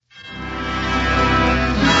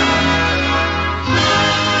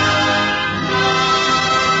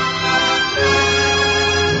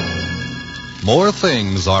more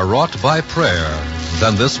things are wrought by prayer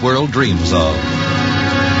than this world dreams of.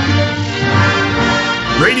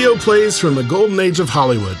 Radio plays from the golden age of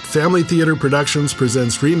Hollywood. Family Theater Productions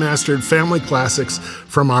presents remastered family classics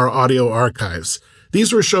from our audio archives.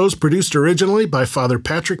 These were shows produced originally by Father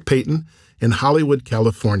Patrick Peyton in Hollywood,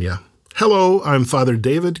 California. Hello, I'm Father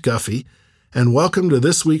David Guffey, and welcome to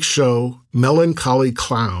this week's show, Melancholy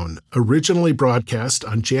Clown, originally broadcast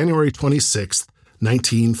on January 26,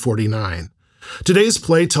 1949. Today's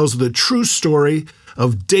play tells the true story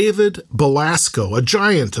of David Belasco, a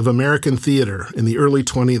giant of American theater in the early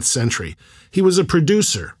 20th century. He was a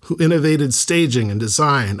producer who innovated staging and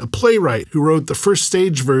design, a playwright who wrote the first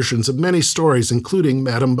stage versions of many stories, including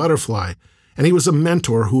Madame Butterfly, and he was a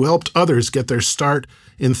mentor who helped others get their start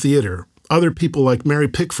in theater, other people like Mary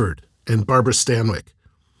Pickford and Barbara Stanwyck.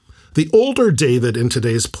 The older David in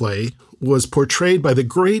today's play was portrayed by the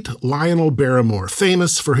great Lionel Barrymore,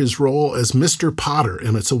 famous for his role as Mr. Potter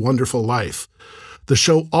in It's a Wonderful Life. The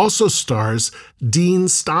show also stars Dean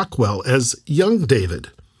Stockwell as young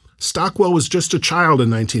David. Stockwell was just a child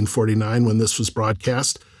in 1949 when this was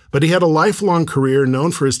broadcast, but he had a lifelong career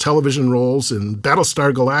known for his television roles in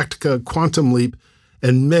Battlestar Galactica, Quantum Leap,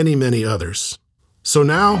 and many, many others. So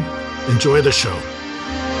now, enjoy the show.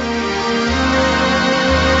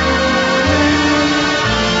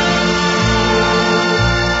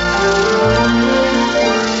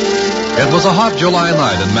 It was a hot July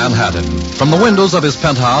night in Manhattan. From the windows of his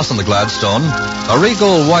penthouse in the Gladstone, a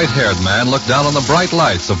regal white-haired man looked down on the bright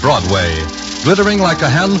lights of Broadway, glittering like a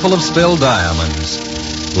handful of spilled diamonds.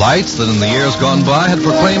 Lights that in the years gone by had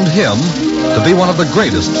proclaimed him to be one of the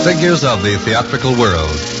greatest figures of the theatrical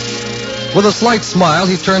world. With a slight smile,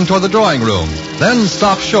 he turned toward the drawing room, then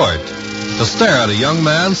stopped short to stare at a young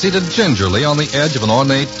man seated gingerly on the edge of an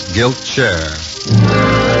ornate gilt chair.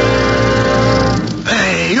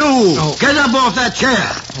 Hey, you! Oh. Get up off that chair!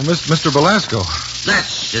 Oh, Mr. Belasco.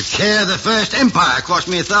 That's the chair the First Empire cost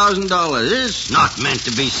me $1,000. It's not meant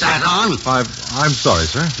to be sat on. I'm sorry,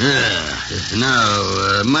 sir.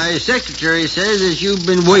 Now, my secretary says that you've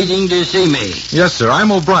been waiting to see me. Yes, sir.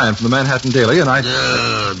 I'm O'Brien from the Manhattan Daily, and I...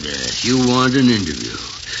 Oh, yes. You want an interview.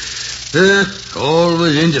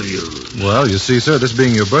 Always interviews. Well, you see, sir, this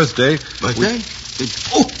being your birthday... Birthday?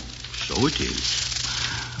 So it is.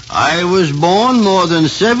 I was born more than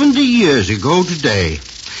 70 years ago today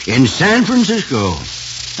in San Francisco.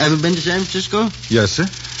 Ever been to San Francisco? Yes, sir.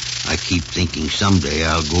 I keep thinking someday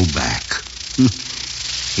I'll go back.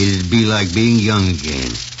 It'd be like being young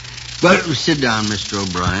again. But sit down, Mr.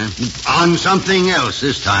 O'Brien. On something else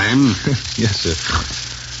this time. Yes, sir.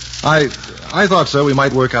 I thought, sir, we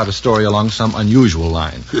might work out a story along some unusual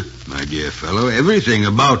line. My dear fellow, everything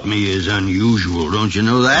about me is unusual. Don't you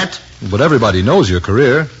know that? But everybody knows your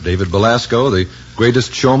career. David Belasco, the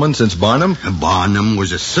greatest showman since Barnum. Barnum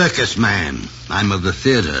was a circus man. I'm of the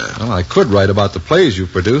theater. Well, I could write about the plays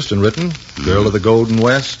you've produced and written. Girl of the Golden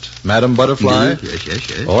West, Madame Butterfly.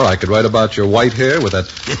 Yes. Or I could write about your white hair with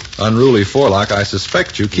that unruly forelock. I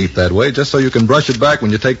suspect you keep that way just so you can brush it back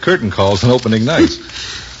when you take curtain calls on opening nights.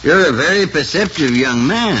 You're a very perceptive young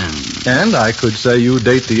man. And I could say you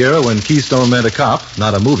date the era when Keystone meant a cop,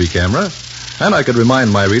 not a movie camera. And I could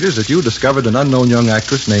remind my readers that you discovered an unknown young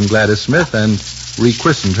actress named Gladys Smith and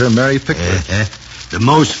rechristened her Mary Pickford. The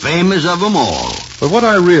most famous of them all. But what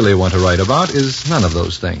I really want to write about is none of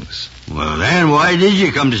those things. Well, then, why did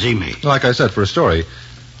you come to see me? Like I said, for a story.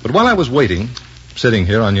 But while I was waiting, sitting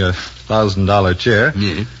here on your $1,000 chair,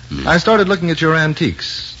 I started looking at your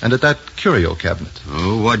antiques and at that curio cabinet.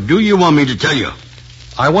 Oh, what do you want me to tell you?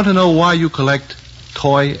 I want to know why you collect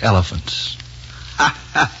toy elephants.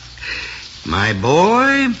 My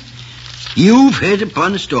boy, you've hit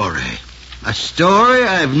upon a story. A story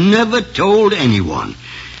I've never told anyone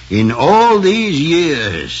in all these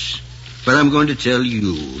years. But I'm going to tell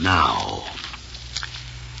you now.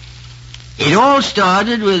 It all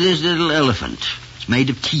started with this little elephant. It's made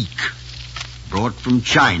of teak, brought from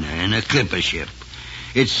China in a clipper ship.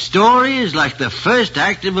 Its story is like the first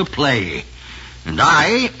act of a play. And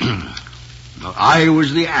I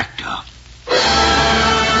was the actor.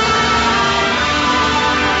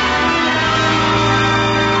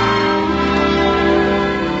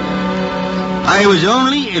 I was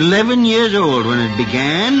only 11 years old when it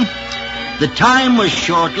began. The time was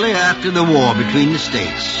shortly after the war between the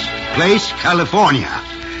states. Place, California.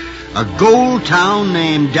 A gold town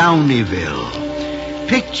named Downeyville.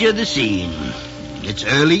 Picture the scene. It's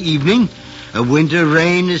early evening. A winter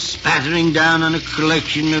rain is spattering down on a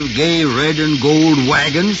collection of gay red and gold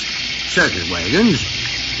wagons, circus wagons,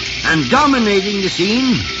 and dominating the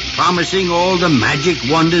scene, promising all the magic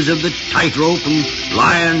wonders of the tightrope and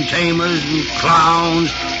lion tamers and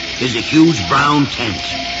clowns, is a huge brown tent,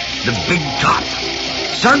 the Big Top.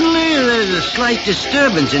 Suddenly, there's a slight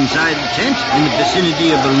disturbance inside the tent in the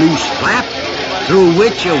vicinity of a loose flap, through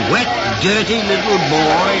which a wet, dirty little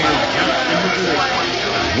boy has just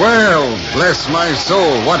emerged. Well, bless my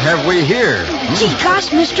soul, what have we here? Gee,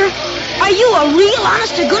 gosh, mister, are you a real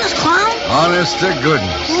honest-to-goodness clown? Honest to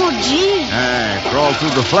goodness. Oh, gee. Crawled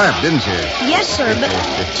through the flap, didn't you? Yes, sir, but,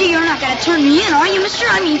 gee, you're not going to turn me in, are you, mister?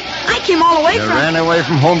 I mean, I came all the way You from... ran away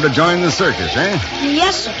from home to join the circus, eh?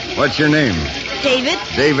 Yes, sir. What's your name? David.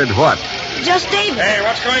 David what? Just David. Hey,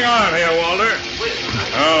 what's going on here, Walter?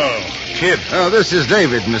 Oh, kid. Oh, this is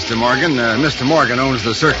David, Mr. Morgan. Mr. Morgan owns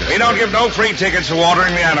the circus. We don't give no free tickets for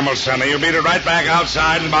watering the animals, Sonny. You beat it right back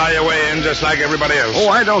outside and buy your way in just like everybody else. Oh,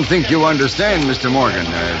 I don't think you understand, Mr. Morgan.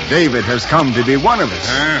 David has come to be one of us.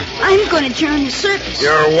 I'm going to join the circus.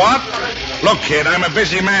 You're what? Look, kid, I'm a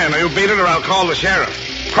busy man. You beat it or I'll call the sheriff.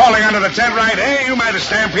 Crawling under the tent right here, you might have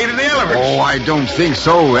stampeded the elephants. Oh, I don't think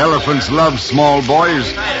so. Elephants love small boys.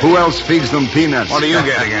 Who else feeds them peanuts? What are you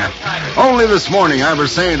getting at? Only this morning I was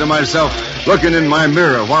saying to myself, looking in my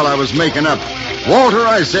mirror while I was making up, Walter,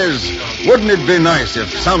 I says, wouldn't it be nice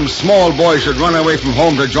if some small boy should run away from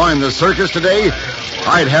home to join the circus today?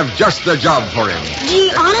 I'd have just the job for him.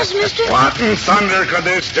 Gee, honest, mister? What in thunder could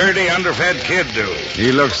this dirty, underfed kid do?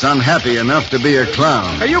 He looks unhappy enough to be a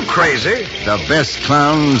clown. Are you crazy? The best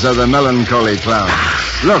clowns are the melancholy clowns.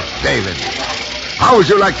 Look, David, how would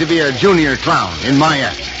you like to be a junior clown in my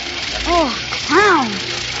act? Oh, clown.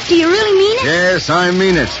 Do you really mean it? Yes, I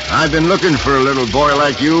mean it. I've been looking for a little boy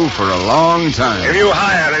like you for a long time. If you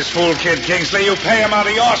hire this fool kid Kingsley, you pay him out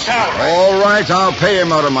of your salary. All right, I'll pay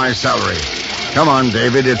him out of my salary. Come on,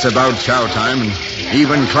 David, it's about chow time, and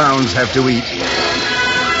even clowns have to eat.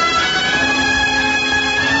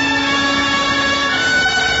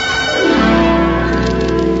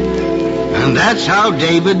 And that's how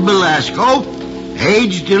David Belasco,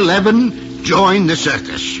 aged 11, joined the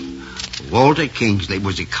circus. Walter Kingsley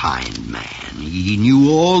was a kind man. He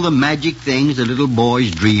knew all the magic things the little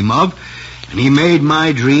boys dream of, and he made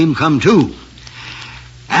my dream come true.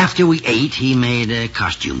 After we ate, he made a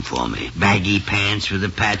costume for me. Baggy pants with a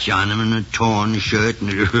patch on them and a torn shirt and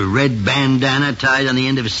a red bandana tied on the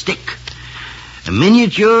end of a stick. A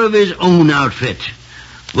miniature of his own outfit.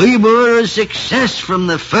 We were a success from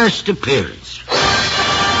the first appearance.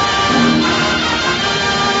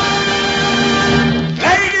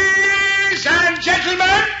 Ladies and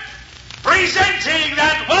gentlemen, presenting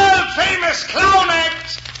that world-famous clown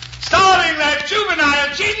act starring that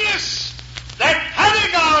juvenile genius, that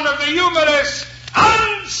paragon of the humorous,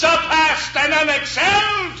 unsurpassed and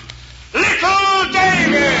unexcelled, Little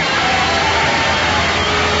David.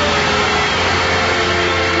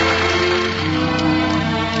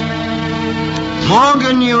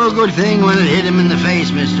 Morgan knew a good thing when it hit him in the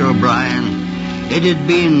face, Mr. O'Brien. It had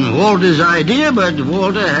been Walter's idea, but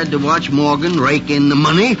Walter had to watch Morgan rake in the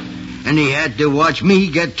money, and he had to watch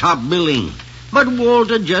me get top billing. But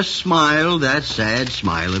Walter just smiled, that sad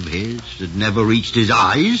smile of his that never reached his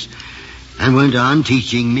eyes, and went on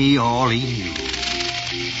teaching me all he knew.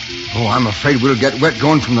 Oh, I'm afraid we'll get wet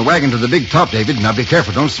going from the wagon to the Big Top, David. Now be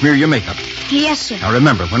careful, don't smear your makeup. Yes, sir. Now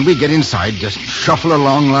remember, when we get inside, just shuffle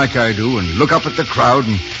along like I do and look up at the crowd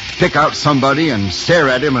and pick out somebody and stare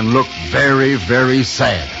at him and look very, very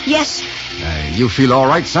sad. Yes, sir. You feel all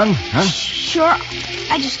right, son? Huh? Sure.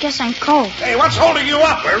 I just guess I'm cold. Hey, what's holding you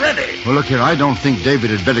up? We're ready. Well, look here, I don't think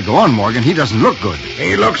David had better go on, Morgan. He doesn't look good.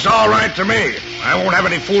 He looks all right to me. I won't have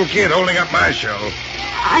any fool kid holding up my show.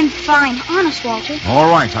 I'm fine. Honest, Walter. All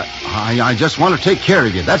right. I just want to take care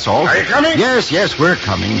of you, that's all. Are you coming? Yes, we're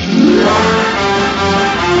coming.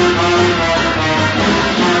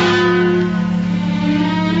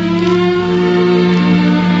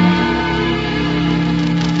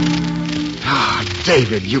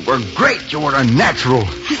 David, you were great. You were a natural.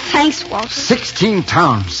 Thanks, Walter. 16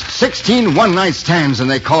 towns, 16 one-night stands, and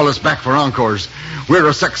they call us back for encores. We're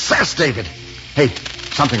a success, David. Hey,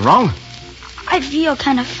 something wrong? I feel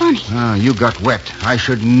kind of funny. You got wet. I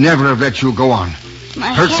should never have let you go on.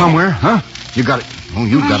 My Hurt head. somewhere, huh? You got it. Oh,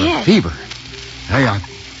 you My got head. a fever. Hey,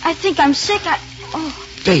 I think I'm sick.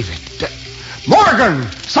 David. Morgan!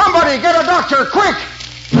 Somebody get a doctor, quick!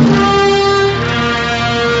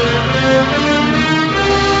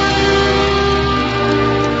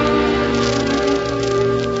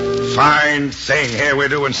 Fine thing. Here we're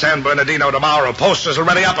doing San Bernardino tomorrow. Posters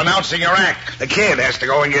already up announcing your act. The kid has to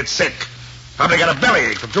go and get sick. Probably got a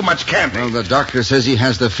bellyache from too much camping. Well, the doctor says he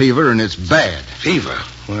has the fever, and it's bad. Fever?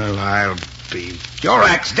 Well, I'll be... Your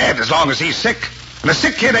act's dead as long as he's sick. And a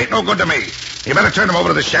sick kid ain't no good to me. You better turn him over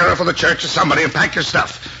to the sheriff or the church or somebody and pack your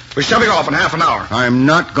stuff. We're shoving off in half an hour. I'm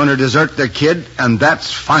not going to desert the kid, and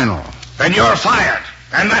that's final. Then you're fired,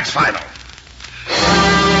 and that's final.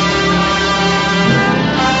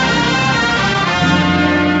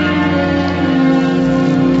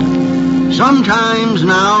 Sometimes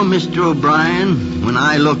now, Mr. O'Brien, when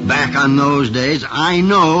I look back on those days, I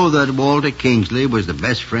know that Walter Kingsley was the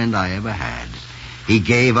best friend I ever had. He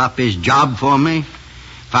gave up his job for me,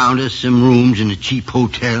 found us some rooms in a cheap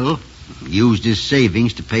hotel, used his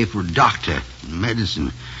savings to pay for a doctor and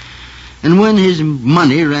medicine. And when his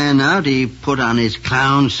money ran out, he put on his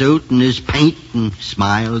clown suit and his paint and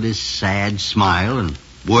smiled his sad smile and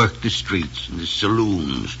worked the streets and the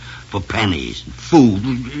saloons for pennies, food,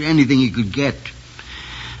 anything he could get.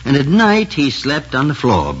 And at night, he slept on the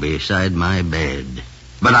floor beside my bed.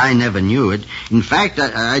 But I never knew it. In fact,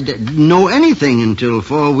 I didn't know anything until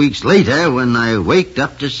 4 weeks later when I waked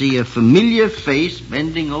up to see a familiar face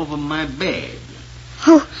bending over my bed.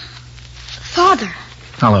 Oh, Father.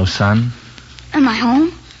 Hello, son. Am I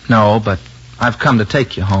home? No, but I've come to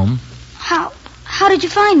take you home. How did you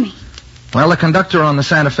find me? Well, the conductor on the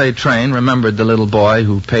Santa Fe train remembered the little boy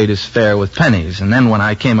who paid his fare with pennies. And then when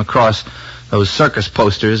I came across those circus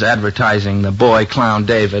posters advertising the boy clown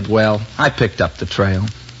David, well, I picked up the trail.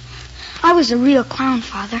 I was a real clown,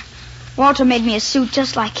 Father. Walter made me a suit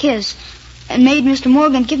just like his and made Mr.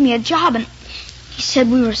 Morgan give me a job, and he said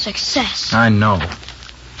we were a success. I know.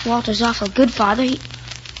 Walter's awful good, Father.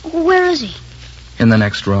 Where is he? In the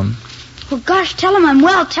next room. Well, gosh, tell him I'm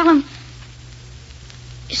well. Tell him...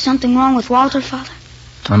 Is something wrong with Walter, Father?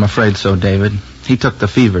 I'm afraid so, David. He took the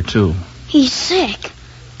fever, too. He's sick.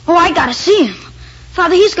 Oh, I gotta see him.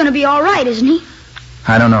 Father, he's gonna be all right, isn't he?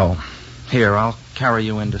 I don't know. Here, I'll carry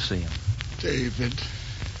you in to see him. David.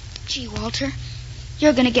 Gee, Walter,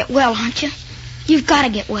 you're gonna get well, aren't you? You've gotta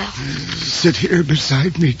get well. Sit here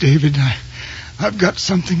beside me, David. I've got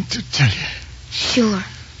something to tell you. Sure.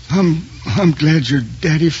 I'm glad your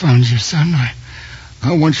daddy found you, son.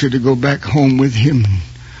 I want you to go back home with him and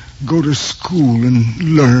go to school and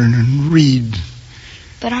learn and read.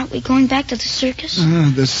 But aren't we going back to the circus?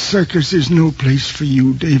 The circus is no place for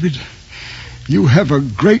you, David. You have a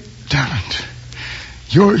great talent.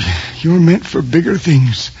 You're meant for bigger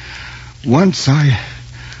things. Once I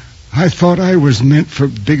thought I was meant for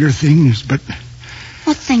bigger things, but...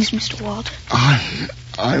 What things, Mr. Walter?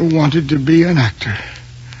 I wanted to be an actor.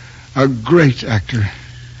 A great actor.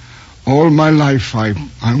 All my life I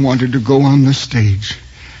wanted to go on the stage,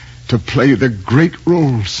 to play the great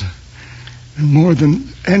roles. And more than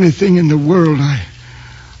anything in the world,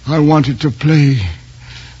 I wanted to play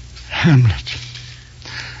Hamlet.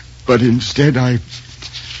 But instead I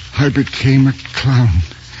became a clown.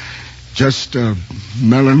 Just a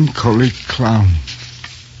melancholy clown.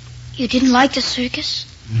 You didn't like the circus?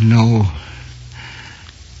 No.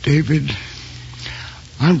 David,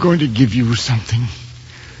 I'm going to give you something.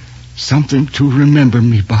 Something to remember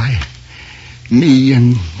me by. Me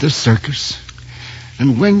and the circus.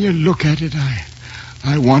 And when you look at it,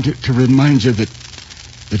 I want it to remind you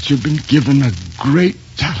that you've been given a great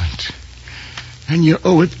talent. And you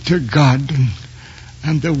owe it to God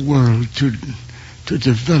and the world to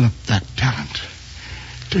develop that talent.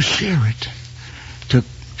 To share it.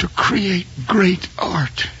 To create great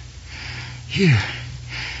art. Here,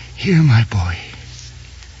 my boy.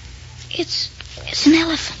 It's an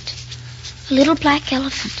elephant. A little black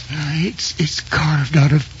elephant. It's carved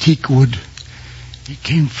out of teak wood. It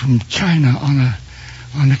came from China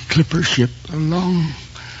on a clipper ship a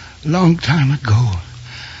long time ago.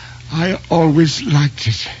 I always liked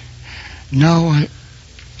it. Now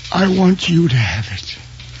I want you to have it.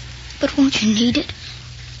 But won't you need it?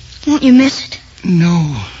 Won't you miss it?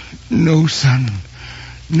 No, son.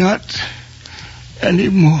 Not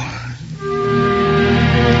anymore.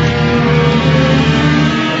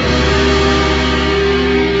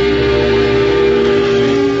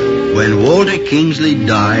 When Walter Kingsley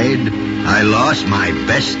died, I lost my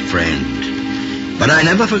best friend. But I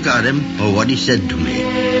never forgot him or what he said to me.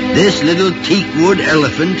 This little teakwood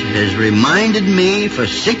elephant has reminded me for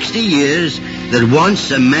 60 years that once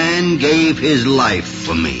a man gave his life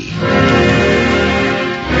for me.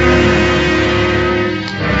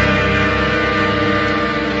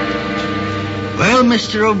 Well,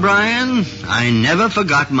 Mr. O'Brien, I never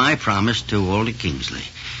forgot my promise to Walter Kingsley.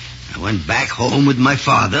 I went back home with my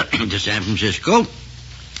father to San Francisco,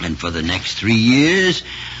 and for the next 3 years,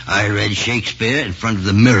 I read Shakespeare in front of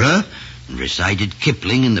the mirror and recited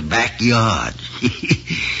Kipling in the backyard.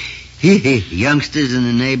 Youngsters in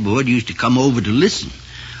the neighborhood used to come over to listen.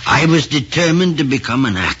 I was determined to become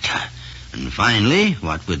an actor. And finally,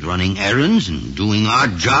 what with running errands and doing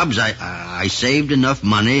odd jobs, I saved enough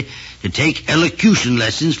money to take elocution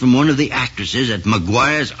lessons from one of the actresses at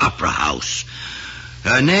Maguire's Opera House.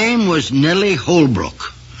 Her name was Nellie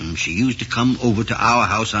Holbrook, and she used to come over to our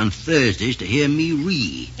house on Thursdays to hear me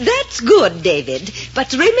read. That's good, David.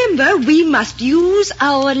 But remember, we must use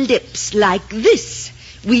our lips like this.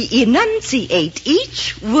 We enunciate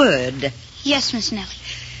each word. Yes, Miss Nellie.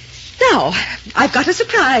 Now, I've got a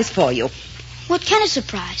surprise for you. What kind of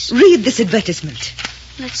surprise? Read this advertisement.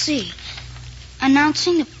 Let's see.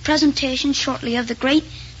 Announcing a presentation shortly of the great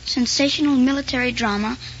sensational military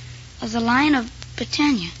drama of the Lion of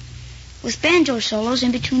Britannia, with banjo solos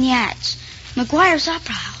in between the acts. Maguire's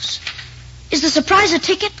Opera House. Is the surprise a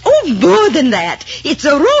ticket? Oh, more than that. It's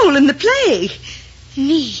a role in the play.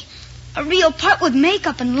 Me. A real part with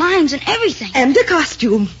makeup and lines and everything. And a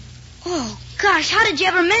costume. Oh, gosh, how did you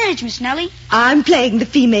ever manage, Miss Nellie? I'm playing the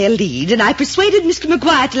female lead, and I persuaded Mr.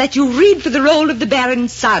 Maguire to let you read for the role of the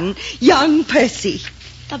Baron's son, young Percy.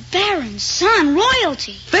 The Baron's son,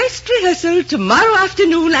 royalty. First rehearsal tomorrow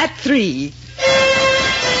afternoon at 3.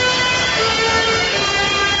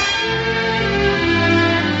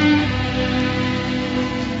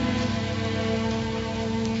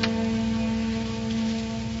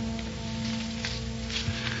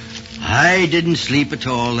 I didn't sleep at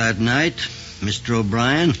all that night, Mr.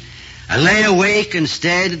 O'Brien. I lay awake and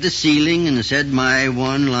stared at the ceiling and said my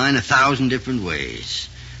one line 1,000 different ways.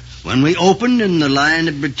 When we opened in the Lion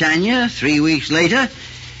of Britannia 3 weeks later,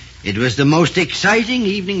 it was the most exciting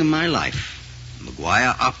evening of my life.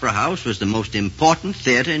 Maguire Opera House was the most important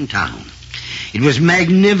theater in town. It was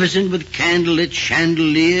magnificent with candlelit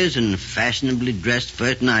chandeliers and fashionably dressed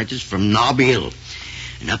furtenitis from Nob Hill.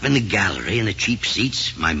 And up in the gallery in the cheap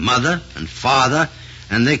seats, my mother and father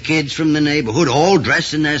and the kids from the neighborhood, all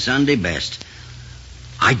dressed in their Sunday best.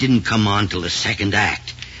 I didn't come on till the second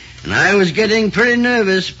act, and I was getting pretty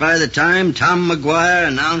nervous by the time Tom Maguire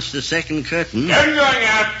announced the second curtain. Curtain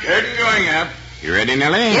going up. You ready,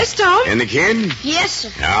 Nellie? Yes, Tom. And the kid? Yes,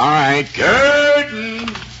 sir. All right,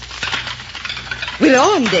 curtain. We're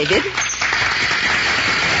on, David.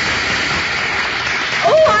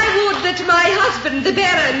 Oh, I would that my husband, the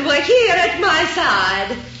Baron, were here at my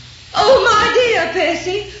side. Oh, my dear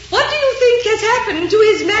Percy, what do you think has happened to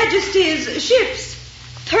His Majesty's ships?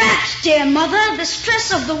 Perhaps, dear Mother, the stress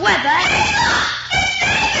of the weather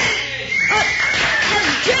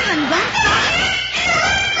has driven them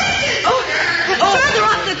further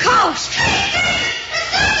up the coast.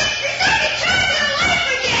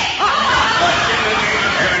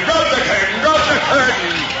 Go the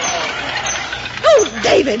curtain. Oh,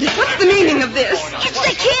 David, what's the meaning of this? It's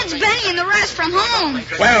the kids, Benny, and the rest from home.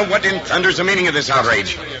 Well, what in thunder's the meaning of this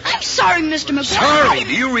outrage? I'm sorry, Mr. McGuire. Sorry?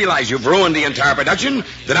 Do you realize you've ruined the entire production?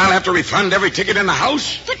 That I'll have to refund every ticket in the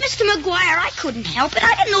house? But, Mr. McGuire, I couldn't help it.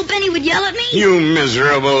 I didn't know Benny would yell at me. You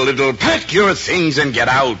miserable little... Pack your things and get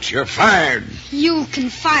out. You're fired. You can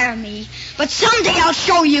fire me. But someday I'll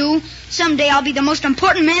show you. Someday I'll be the most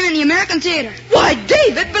important man in the American theater. Why,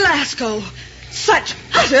 David Belasco, such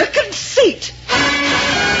utter conceit.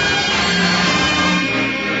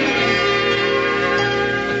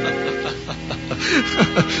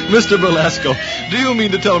 Mr. Belasco, do you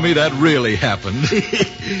mean to tell me that really happened?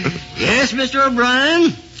 Yes, Mr.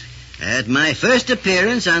 O'Brien. At my first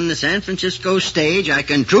appearance on the San Francisco stage, I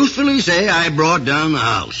can truthfully say I brought down the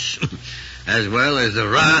house, as well as the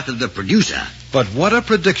wrath of the producer. But what a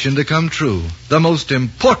prediction to come true. The most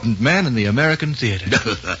important man in the American theater.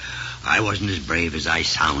 I wasn't as brave as I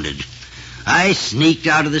sounded. I sneaked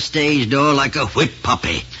out of the stage door like a whipped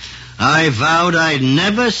puppy. I vowed I'd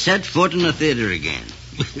never set foot in a theater again.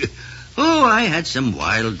 Oh, I had some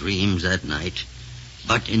wild dreams that night.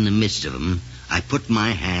 But in the midst of them, I put my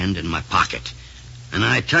hand in my pocket, and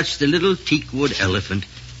I touched the little teakwood elephant,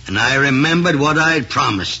 and I remembered what I'd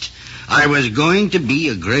promised. I was going to be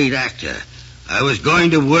a great actor. I was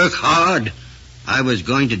going to work hard. I was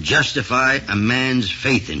going to justify a man's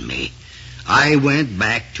faith in me. I went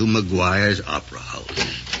back to Maguire's Opera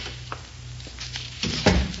House.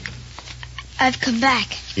 I've come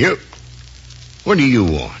back. You? What do you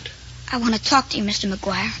want? I want to talk to you, Mr.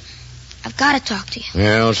 McGuire. I've got to talk to you.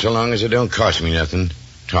 Well, so long as it don't cost me nothing,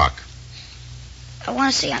 talk. I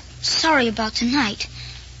want to say I'm sorry about tonight.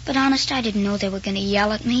 But honest, I didn't know they were going to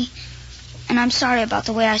yell at me. And I'm sorry about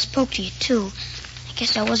the way I spoke to you, too. I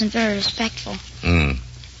guess I wasn't very respectful.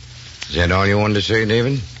 Is that all you wanted to say,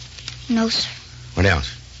 David? No, sir. What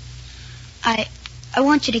else? I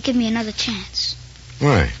want you to give me another chance.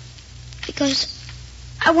 Why? Because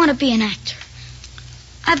I want to be an actor.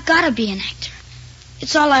 I've got to be an actor.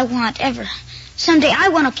 It's all I want, ever. Someday I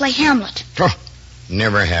want to play Hamlet. Oh,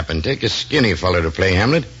 never happened. Take a skinny fellow to play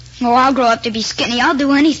Hamlet. Oh, I'll grow up to be skinny. I'll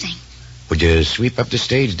do anything. Would you sweep up the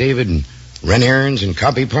stage, David, and run errands and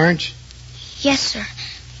copy parts? Yes, sir.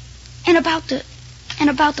 And about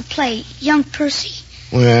the play, Young Percy.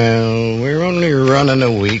 Well, we're only running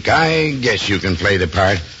a week. I guess you can play the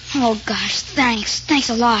part. Oh, gosh, thanks. Thanks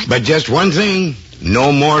a lot. But just one thing.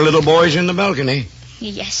 No more little boys in the balcony.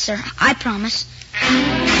 Yes, sir. I promise.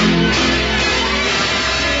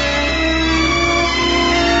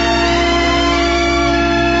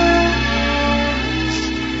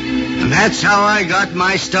 And that's how I got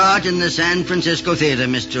my start in the San Francisco Theater,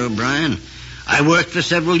 Mr. O'Brien. I worked for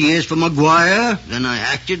several years for Maguire, then I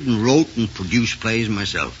acted and wrote and produced plays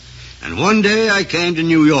myself. And one day I came to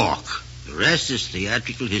New York. The rest is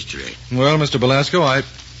theatrical history. Well, Mr. Belasco,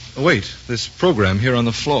 Wait, this program here on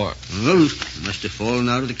the floor. Oh, it must have fallen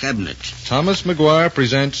out of the cabinet. Thomas Maguire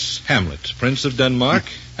presents Hamlet, Prince of Denmark,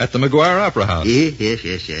 at the Maguire Opera House.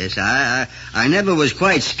 Yes. I never was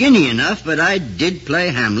quite skinny enough, but I did play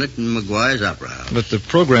Hamlet in Maguire's Opera House. But the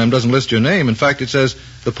program doesn't list your name. In fact, it says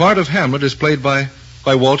the part of Hamlet is played by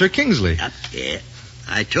Walter Kingsley. Yeah.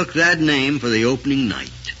 I took that name for the opening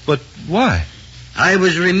night. But why? I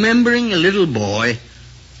was remembering a little boy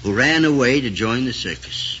who ran away to join the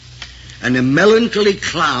circus, and a melancholy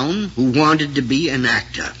clown who wanted to be an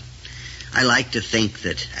actor. I like to think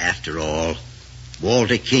that, after all,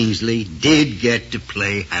 Walter Kingsley did get to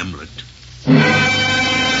play Hamlet.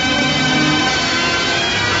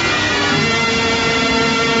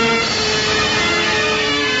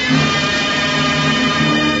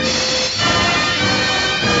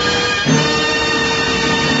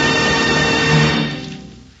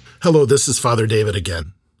 Hello, this is Father David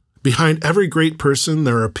again. Behind every great person,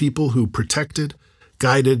 there are people who protected,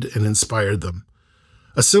 guided, and inspired them.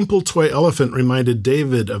 A simple toy elephant reminded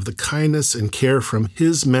David of the kindness and care from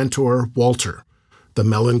his mentor, Walter, the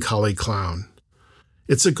melancholy clown.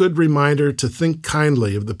 It's a good reminder to think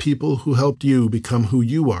kindly of the people who helped you become who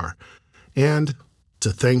you are, and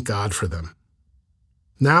to thank God for them.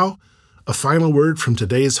 Now, a final word from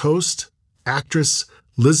today's host, actress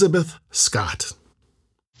Lizabeth Scott.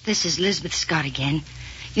 This is Lizabeth Scott again.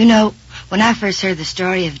 You know, when I first heard the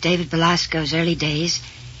story of David Belasco's early days,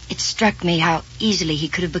 it struck me how easily he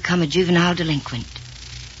could have become a juvenile delinquent.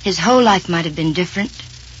 His whole life might have been different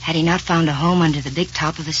had he not found a home under the big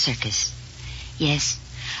top of a circus. Yes,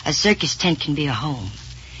 a circus tent can be a home,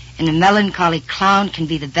 and a melancholy clown can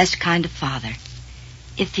be the best kind of father,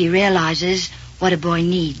 if he realizes what a boy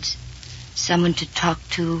needs. Someone to talk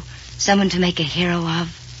to, someone to make a hero of,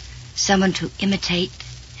 someone to imitate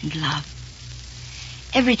and love.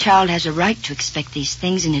 Every child has a right to expect these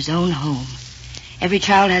things in his own home. Every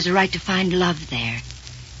child has a right to find love there,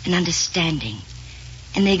 and understanding,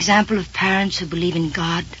 and the example of parents who believe in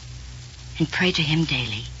God and pray to Him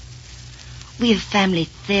daily. We of Family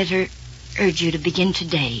Theater urge you to begin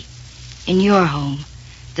today, in your home,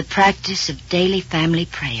 the practice of daily family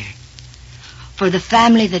prayer. For the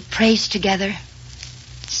family that prays together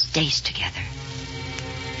stays together.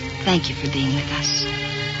 Thank you for being with us.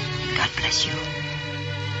 God bless you.